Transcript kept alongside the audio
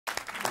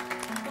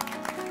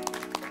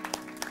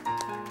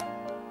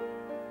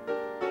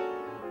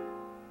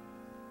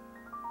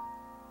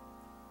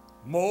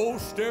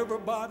Most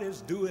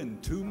everybody's doing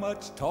too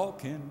much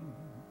talking,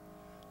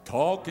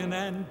 talking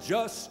and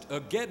just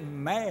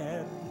getting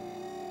mad.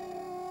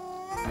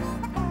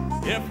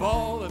 If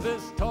all of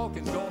this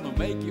talking's gonna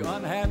make you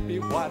unhappy,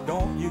 why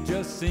don't you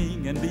just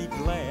sing and be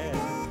glad?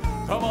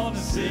 Come on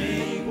and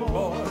sing,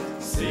 boy,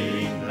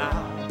 sing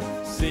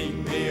loud,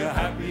 sing me a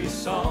happy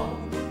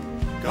song.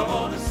 Come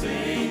on and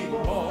sing,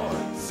 boy,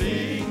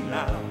 sing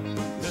loud,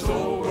 this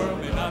old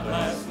world may not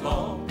last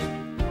long.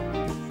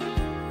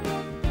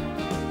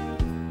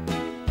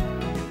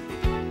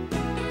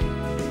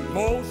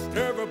 Most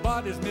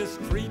everybody's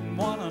mistreating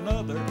one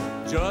another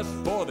just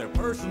for their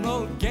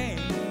personal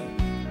gain.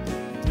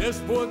 This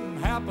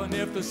wouldn't happen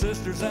if the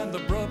sisters and the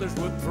brothers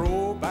would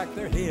throw back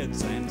their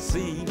heads and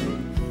sing.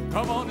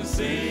 Come on and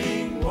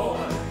sing,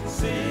 boy,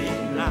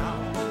 sing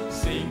loud,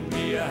 sing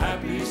me a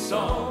happy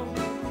song.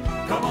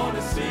 Come on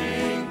and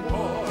sing,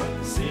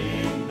 boy,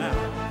 sing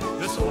now,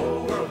 this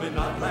whole world may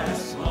not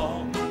last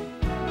long.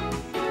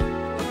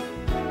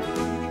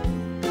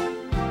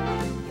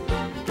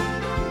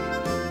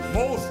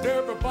 Most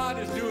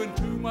everybody's doing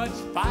too much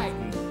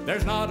fighting,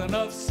 there's not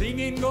enough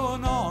singing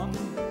going on.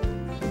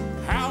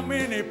 How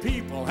many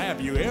people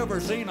have you ever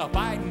seen a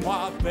fighting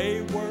while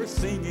they were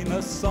singing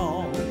a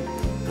song?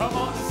 Come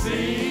on and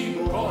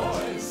sing,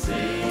 boys,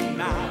 sing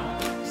now,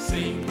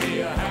 sing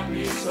me a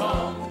happy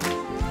song.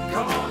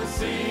 Come on and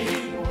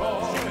sing, boys.